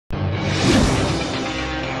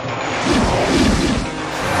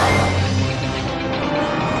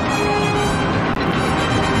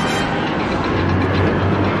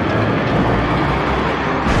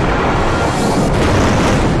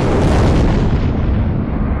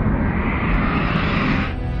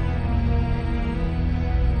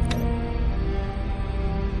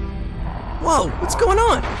going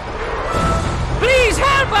on? Please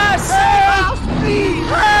help us! Help me!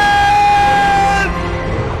 Help!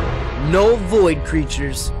 No void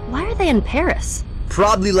creatures. Why are they in Paris?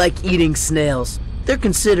 Probably like eating snails. They're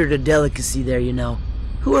considered a delicacy there, you know.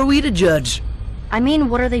 Who are we to judge? I mean,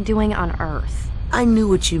 what are they doing on Earth? I knew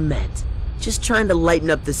what you meant. Just trying to lighten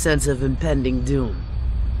up the sense of impending doom.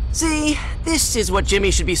 See, this is what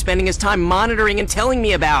Jimmy should be spending his time monitoring and telling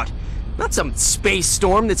me about. Not some space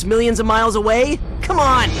storm that's millions of miles away. Come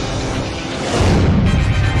on!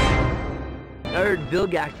 I heard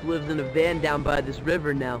Vilgax lives in a van down by this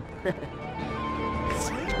river now.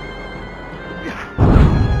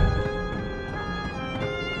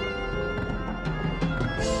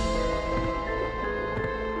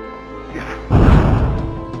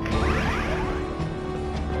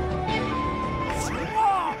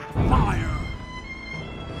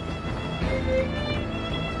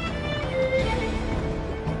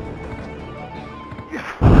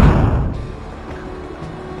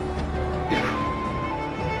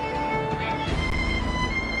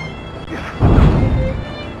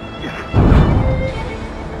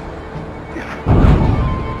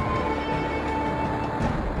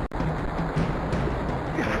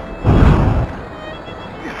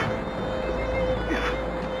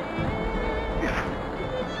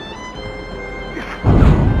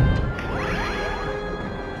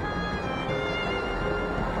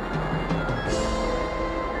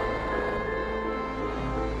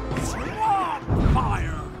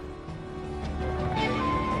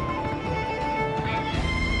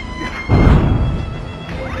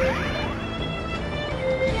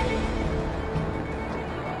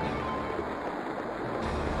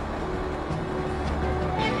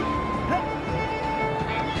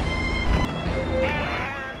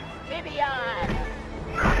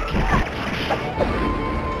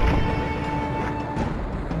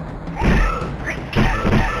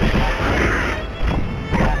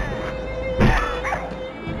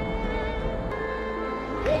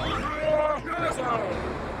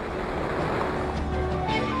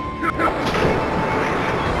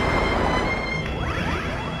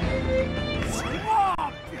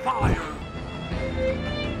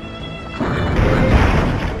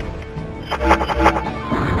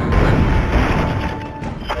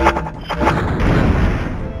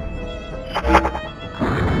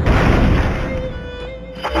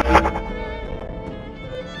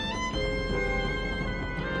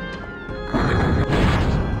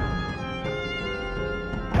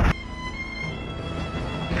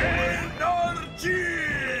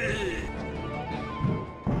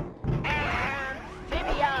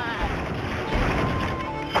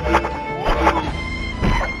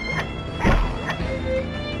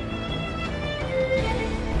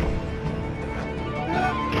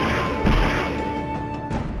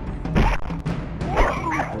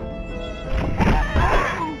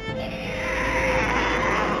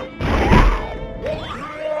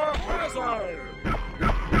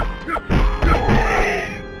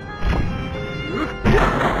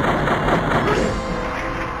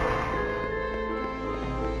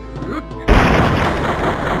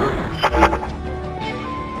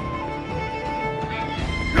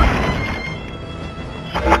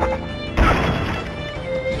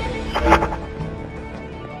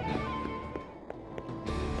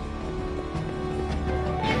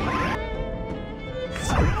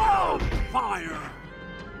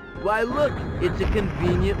 Why look, it's a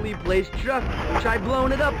conveniently placed truck. Try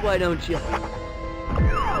blowing it up, why don't you?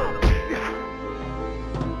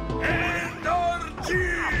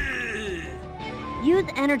 Energy! Use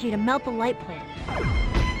energy to melt the light plant.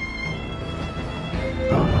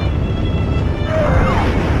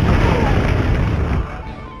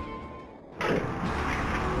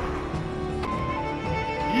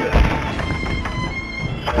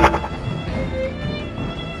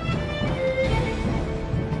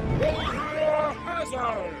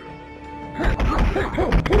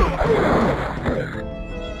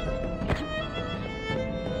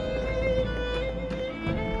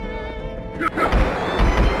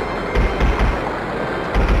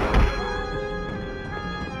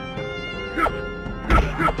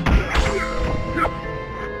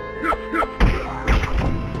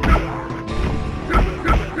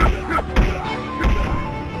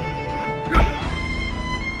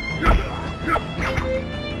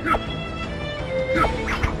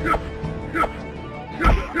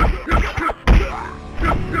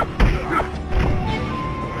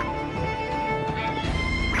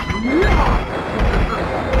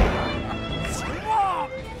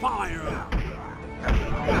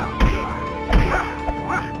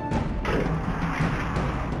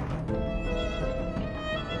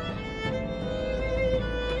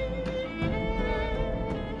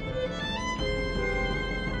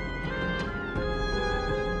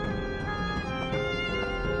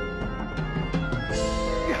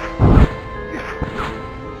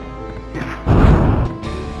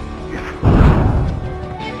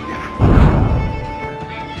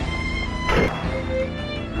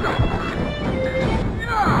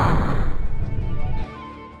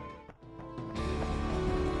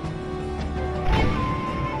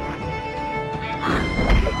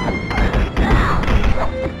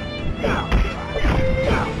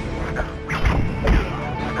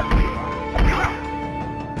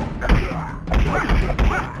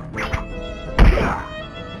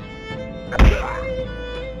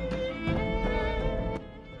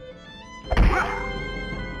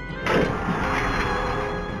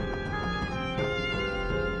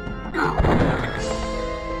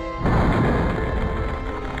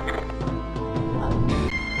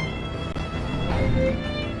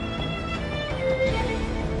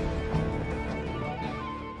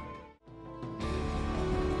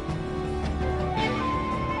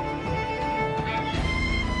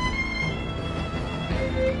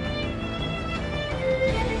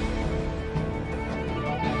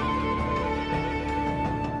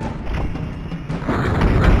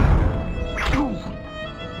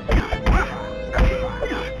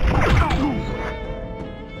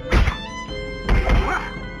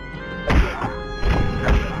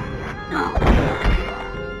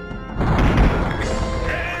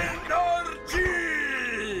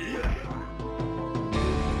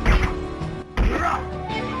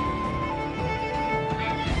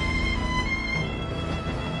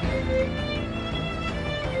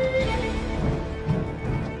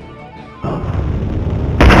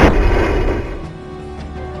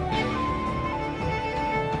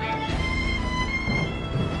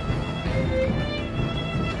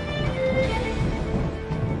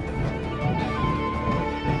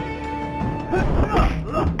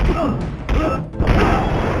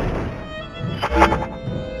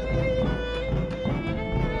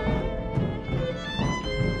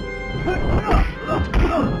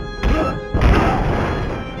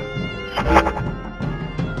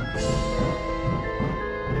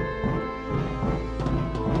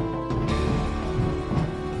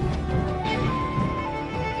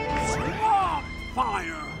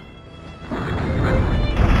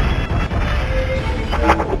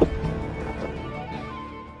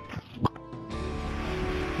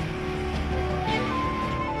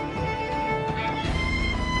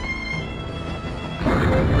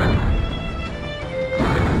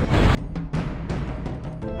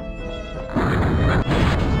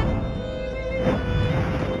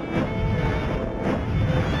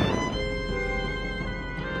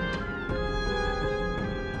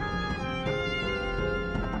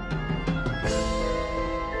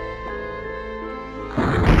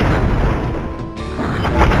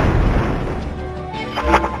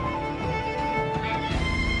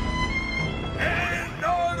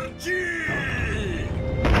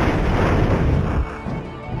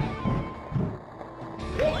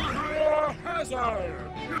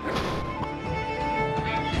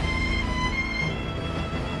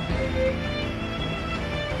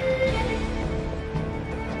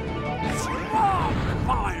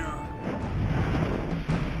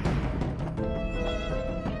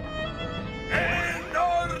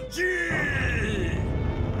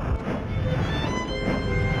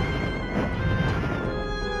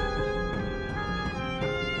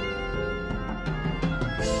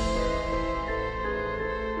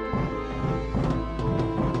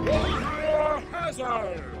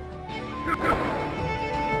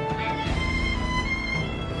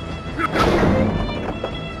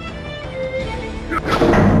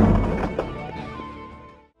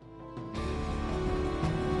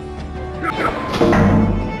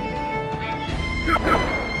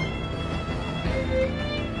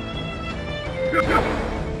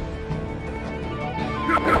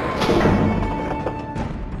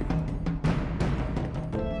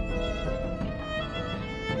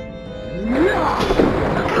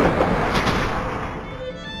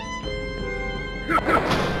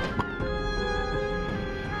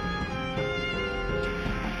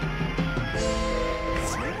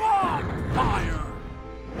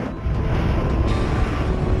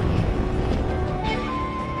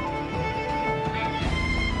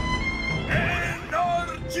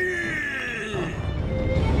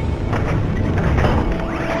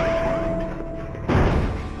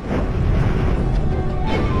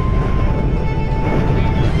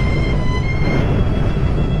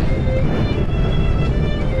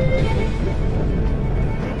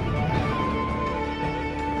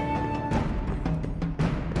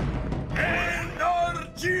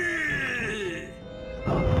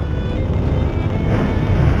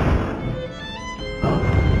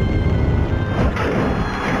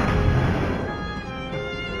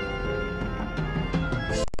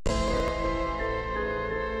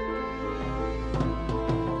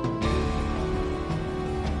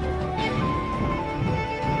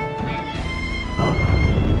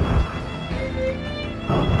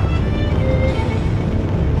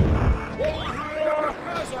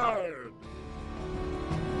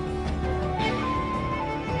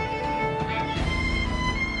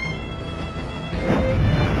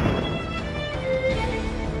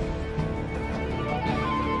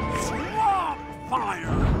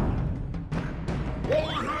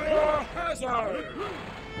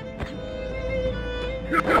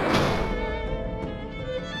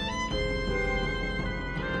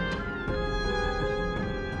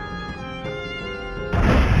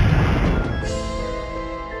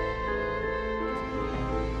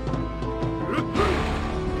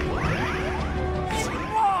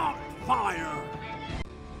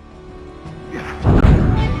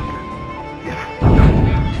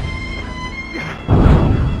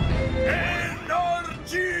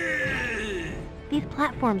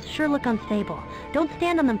 platforms sure look unstable. Don't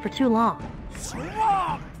stand on them for too long.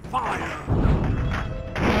 Swamp fire!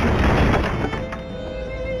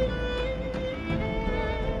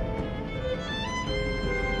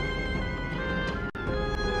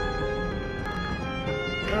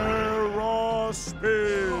 Terra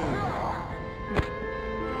spin!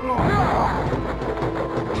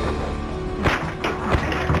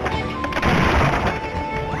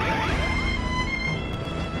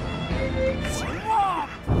 Swamp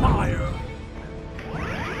fire!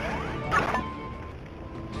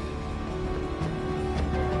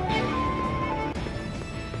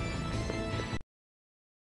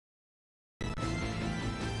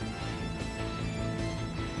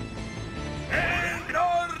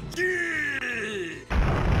 Energy!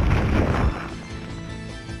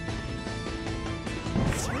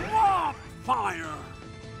 Swamp fire!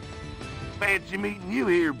 Fancy meeting you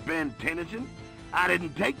here, Ben Tennyson. I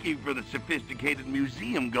didn't take you for the sophisticated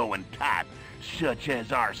museum-going type, such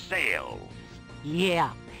as ourselves. Yeah,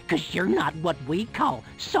 'cause you're not what we call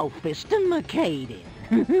sophisticated.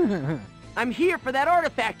 I'm here for that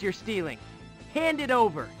artifact you're stealing. Hand it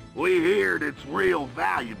over. We heard it's real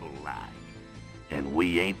valuable, like. And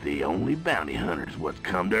we ain't the only bounty hunters what's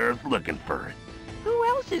come to Earth looking for it. Who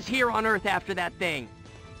else is here on Earth after that thing?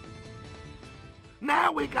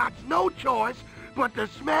 Now we got no choice but to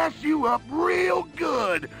smash you up real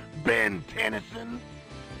good, Ben Tennyson.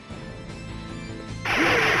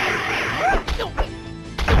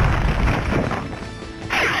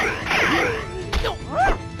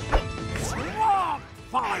 Swamp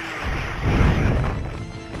fire!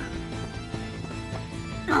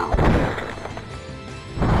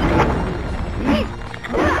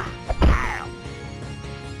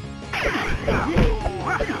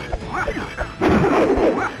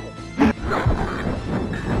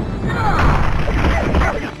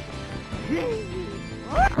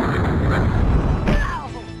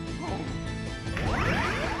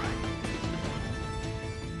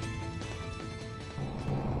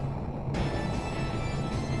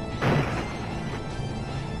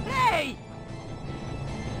 Hey!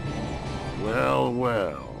 Well,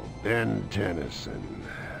 well, Ben Tennyson.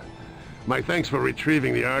 My thanks for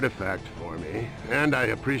retrieving the artifact for me, and I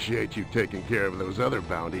appreciate you taking care of those other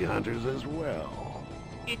bounty hunters as well.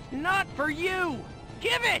 It's not for you!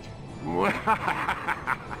 Give it!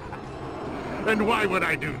 And why would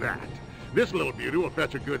I do that? This little beauty will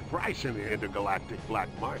fetch a good price in the intergalactic black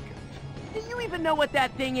market. Do you even know what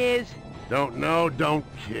that thing is? Don't know, don't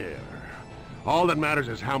care. All that matters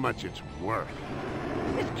is how much it's worth.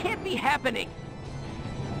 This can't be happening.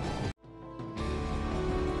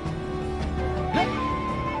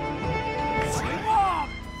 Swamp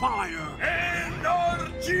fire!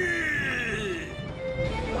 Energy!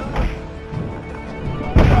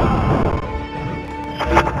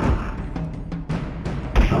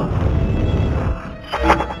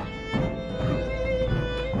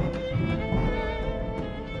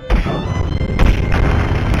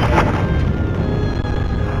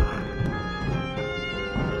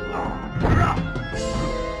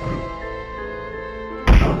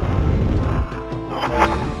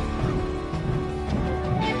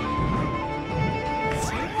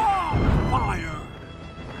 Swamp fire!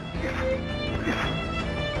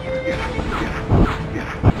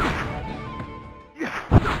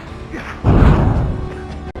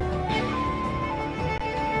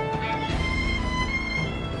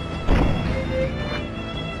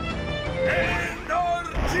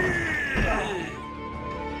 Energy!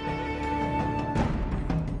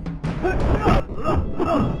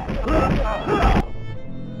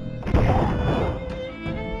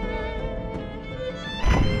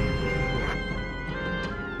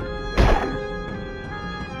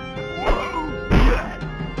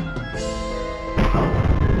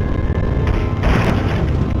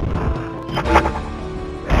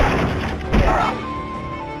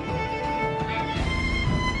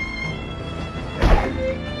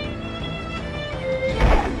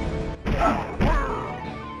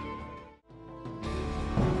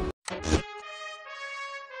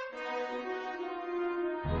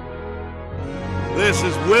 This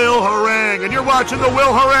is Will Harang, and you're watching the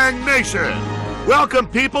Will Harang Nation. Welcome,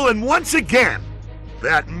 people, and once again,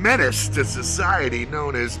 that menace to society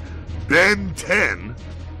known as Ben 10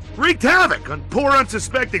 wreaked havoc on poor,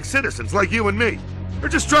 unsuspecting citizens like you and me. They're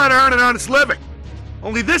just trying to earn an honest living.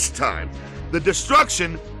 Only this time, the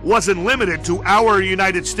destruction wasn't limited to our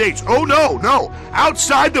United States. Oh, no,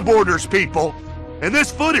 outside the borders, people. And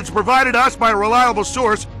this footage provided us by a reliable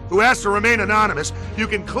source who asked to remain anonymous, you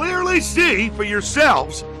can clearly see for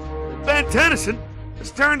yourselves that Ben Tennyson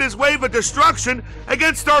has turned his wave of destruction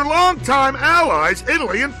against our longtime allies,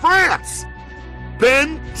 Italy and France.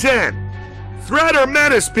 Ben 10. Threat or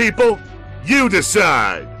menace, people? You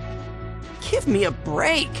decide. Give me a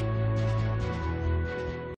break.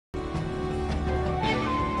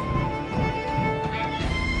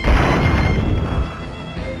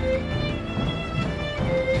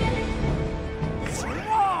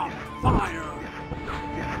 Swamp fire!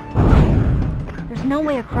 There's no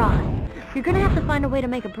way across. You're gonna have to find a way to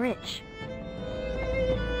make a bridge.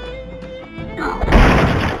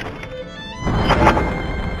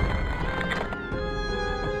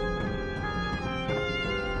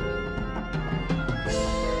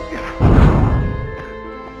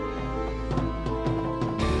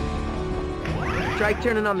 Try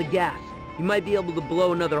turning on the gas. You might be able to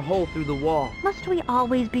blow another hole through the wall. Must we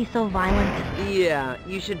always be so violent? Yeah,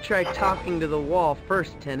 you should try talking to the wall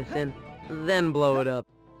first, Tennyson. Then blow it up.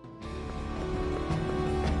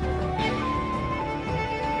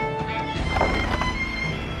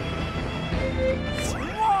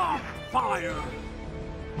 Swamp fire!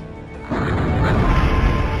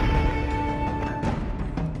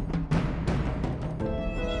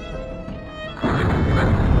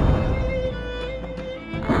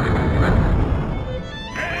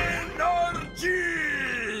 Energy!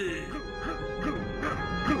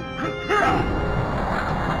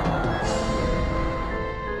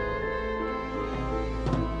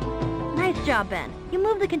 Nice job, Ben. You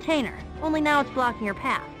moved the container, only now it's blocking your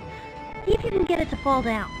path. See if you can get it to fall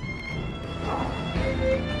down.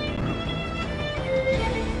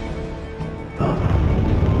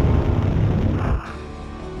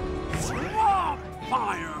 Swamp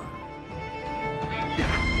fire!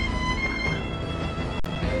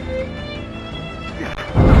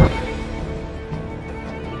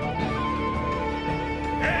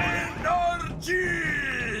 Energy!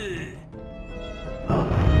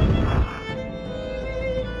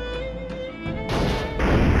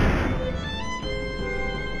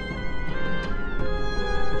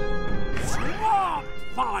 Swamp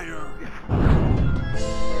fire!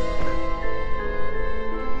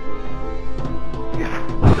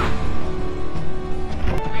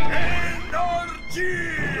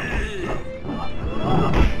 Energy!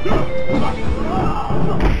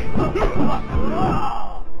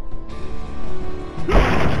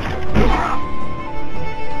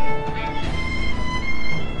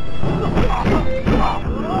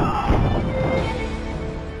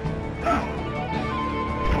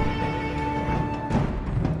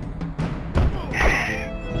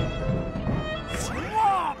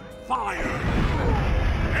 Swamp fire!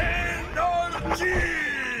 Energy!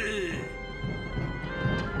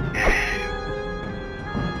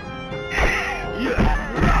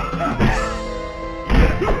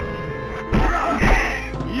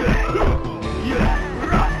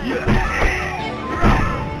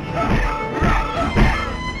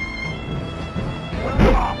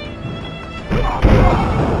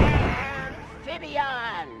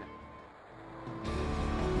 Amphibian!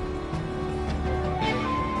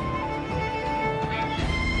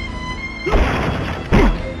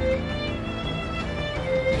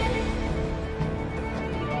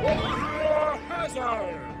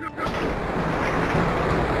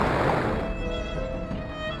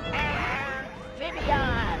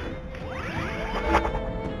 Amphibian!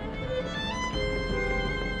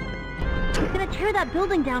 It's gonna tear that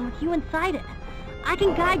building down with you inside it. I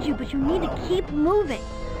can guide you, but you need to keep moving.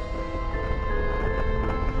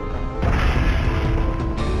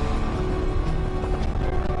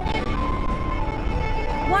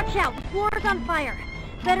 Watch out, the floor is on fire.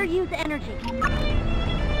 Better use energy.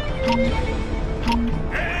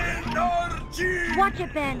 Energy! Watch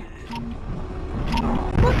it, Ben.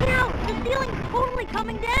 Look out! The ceiling's totally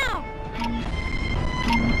coming down!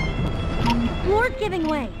 The floor's giving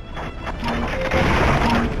way.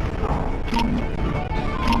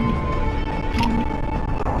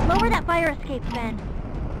 Lower that fire escape, Ben.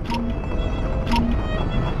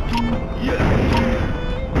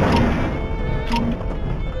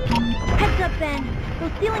 Heads up, Ben.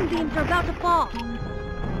 Those ceiling beams are about to fall.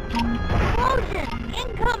 Explosion!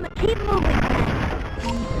 Incoming! Keep moving, Ben.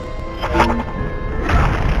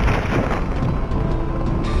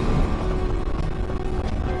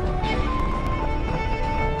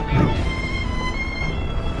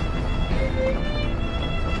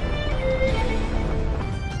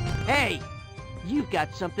 Hey! You've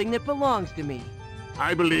got something that belongs to me.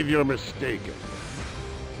 I believe you're mistaken.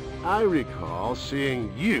 I recall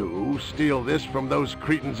seeing you steal this from those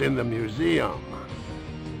cretins in the museum.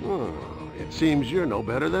 It seems you're no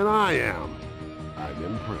better than I am. I'm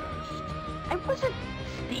impressed. I wasn't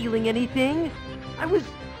stealing anything. I was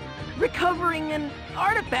recovering an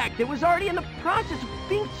artifact that was already in the process of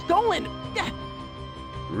being stolen.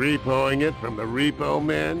 Repoing it from the repo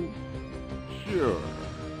men? Sure.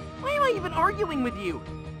 Why am I even arguing with you?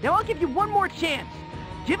 Now I'll give you one more chance.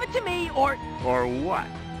 Give it to me or... Or what?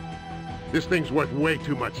 This thing's worth way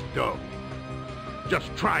too much dough.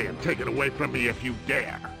 Just try and take it away from me if you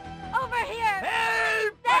dare. Over here!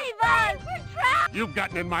 Help! Save us! We're trapped! You've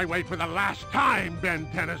gotten in my way for the last time, Ben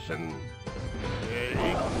Tennyson.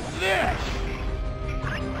 Take this!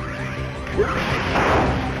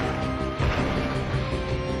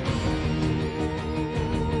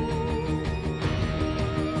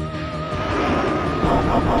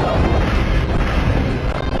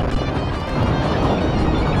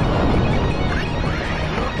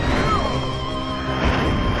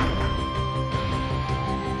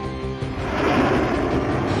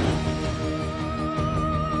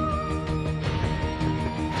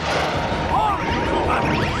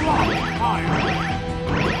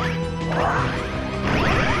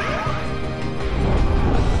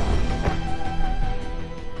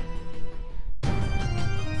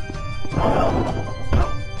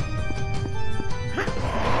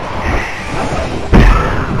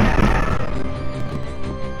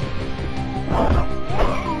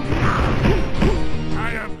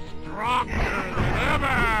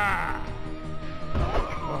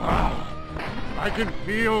 I can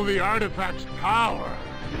feel the artifact's power.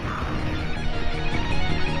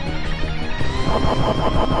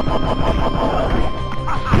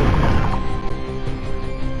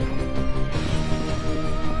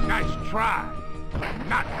 Nice try, but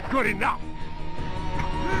not good enough.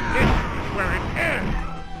 This is where it ends.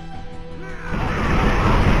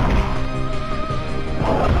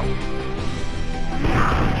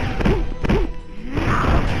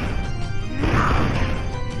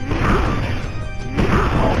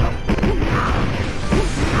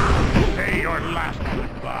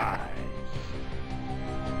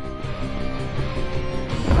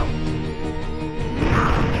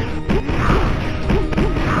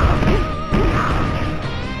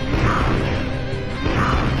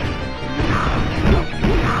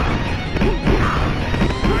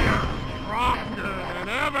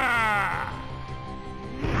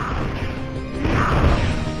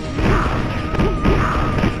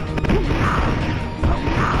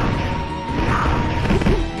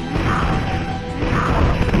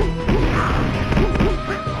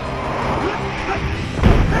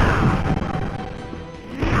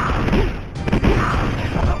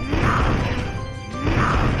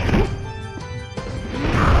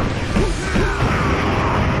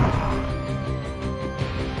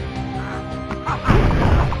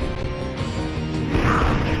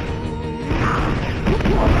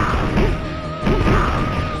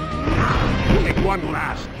 One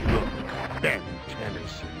last look, Ben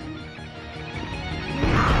Tennyson.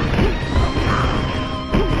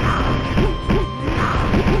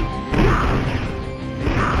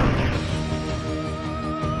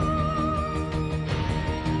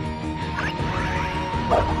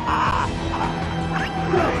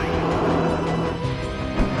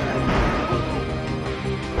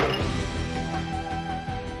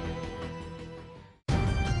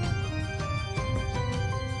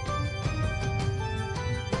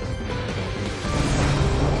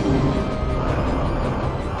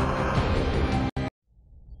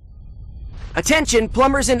 Attention,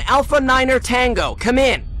 plumbers in Alpha Niner Tango, come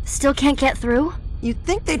in. Still can't get through? You'd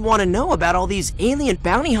think they'd want to know about all these alien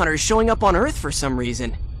bounty hunters showing up on Earth for some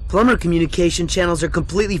reason. Plumber communication channels are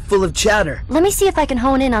completely full of chatter. Let me see if I can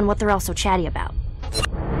hone in on what they're all so chatty about.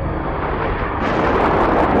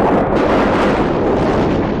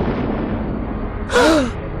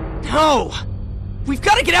 No! We've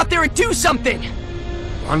got to get out there and do something!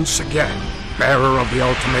 Once again, bearer of the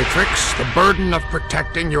Ultimatrix, the burden of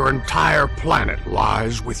protecting your entire planet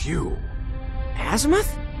lies with you.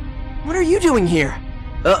 Azimuth? What are you doing here?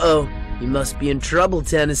 Uh-oh. You must be in trouble,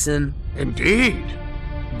 Tennyson. Indeed.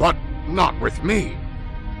 But not with me.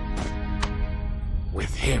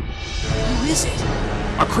 With him. Who is it?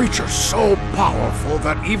 A creature so powerful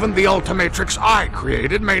that even the Ultimatrix I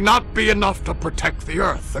created may not be enough to protect the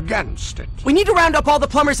Earth against it. We need to round up all the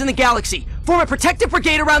plumbers in the galaxy, form a protective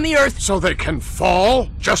brigade around the Earth. So they can fall,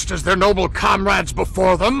 just as their noble comrades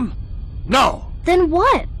before them? No. Then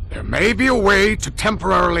what? There may be a way to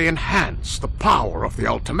temporarily enhance the power of the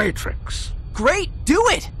Ultimatrix. Great, do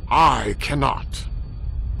it! I cannot.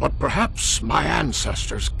 But perhaps my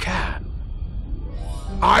ancestors can.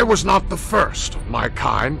 I was not the first of my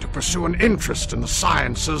kind to pursue an interest in the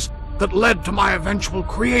sciences that led to my eventual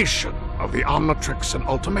creation of the Omnitrix and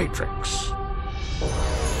Ultimatrix.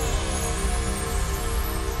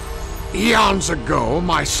 Eons ago,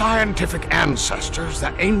 my scientific ancestors,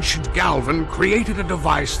 the ancient Galvan, created a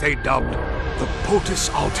device they dubbed the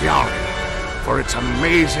PPSSPP for its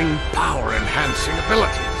amazing power-enhancing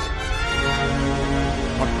abilities.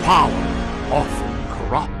 But power often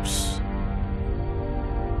corrupts.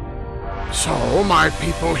 So my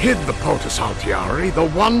people hid the PPSSPP, the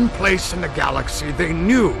one place in the galaxy they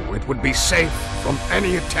knew it would be safe from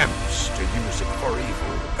any attempts to use it for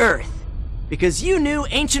evil. Earth. Because you knew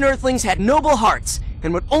ancient Earthlings had noble hearts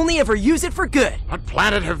and would only ever use it for good. What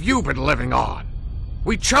planet have you been living on?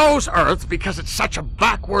 We chose Earth because it's such a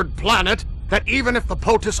backward planet that even if the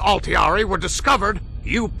PPSSPP were discovered,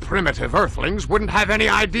 you primitive Earthlings wouldn't have any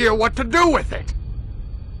idea what to do with it.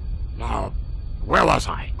 Now, where was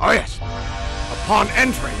I? Oh yes. Upon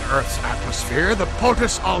entering Earth's atmosphere, the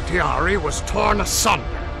PPSSPP was torn asunder,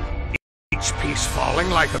 each piece falling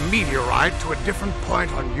like a meteorite to a different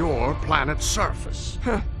point on your planet's surface.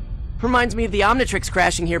 Huh. Reminds me of the Omnitrix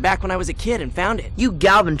crashing here back when I was a kid and found it. You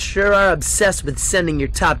Galvan sure are obsessed with sending your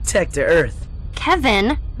top tech to Earth.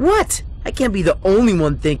 Kevin! What? I can't be the only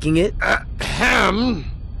one thinking it.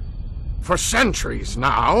 For centuries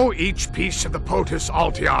now, each piece of the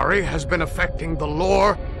PPSSPP has been affecting the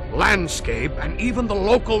lore, landscape, and even the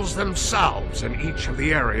locals themselves in each of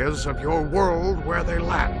the areas of your world where they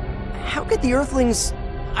land. How could the Earthlings,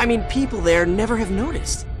 people there, never have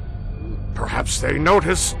noticed? Perhaps they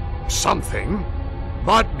noticed something,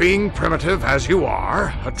 but being primitive as you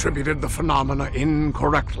are, attributed the phenomena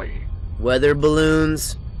incorrectly. Weather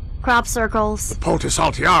balloons. Crop circles. The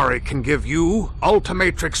PPSSPP can give you,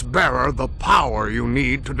 Ultimatrix Bearer, the power you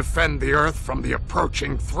need to defend the Earth from the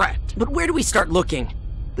approaching threat. But where do we start looking?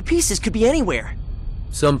 The pieces could be anywhere.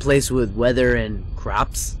 Someplace with weather and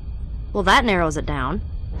crops. Well, that narrows it down.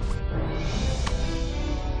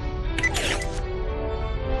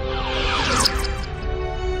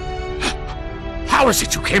 How is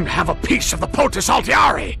it you came to have a piece of the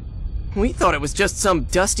PPSSPP? We thought it was just some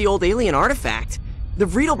dusty old alien artifact. The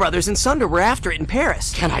Vriedel brothers and Sunder were after it in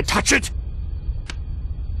Paris. Can I touch it?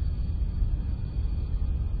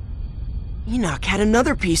 Enoch had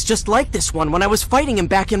another piece just like this one when I was fighting him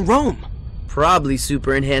back in Rome. Probably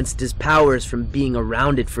super enhanced his powers from being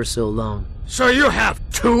around it for so long. So you have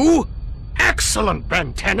two? Excellent,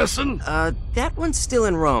 Ben Tennyson. That one's still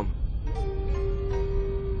in Rome.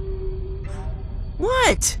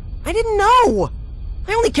 What? I didn't know!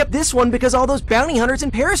 I only kept this one because all those bounty hunters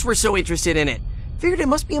in Paris were so interested in it. Figured it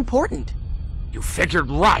must be important. You figured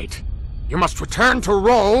right. You must return to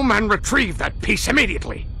Rome and retrieve that piece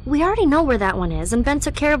immediately. We already know where that one is, and Ben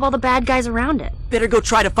took care of all the bad guys around it. Better go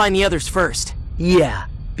try to find the others first. Yeah,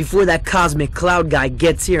 before that cosmic cloud guy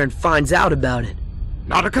gets here and finds out about it.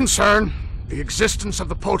 Not a concern. The existence of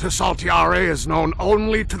the PPSSPP is known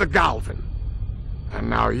only to the Galvan. And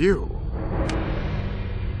now you.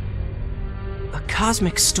 A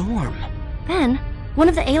cosmic storm. Ben, one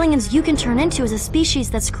of the aliens you can turn into is a species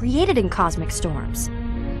that's created in cosmic storms.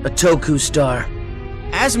 A Toku star.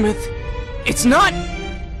 Azimuth, it's not...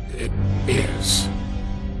 It is.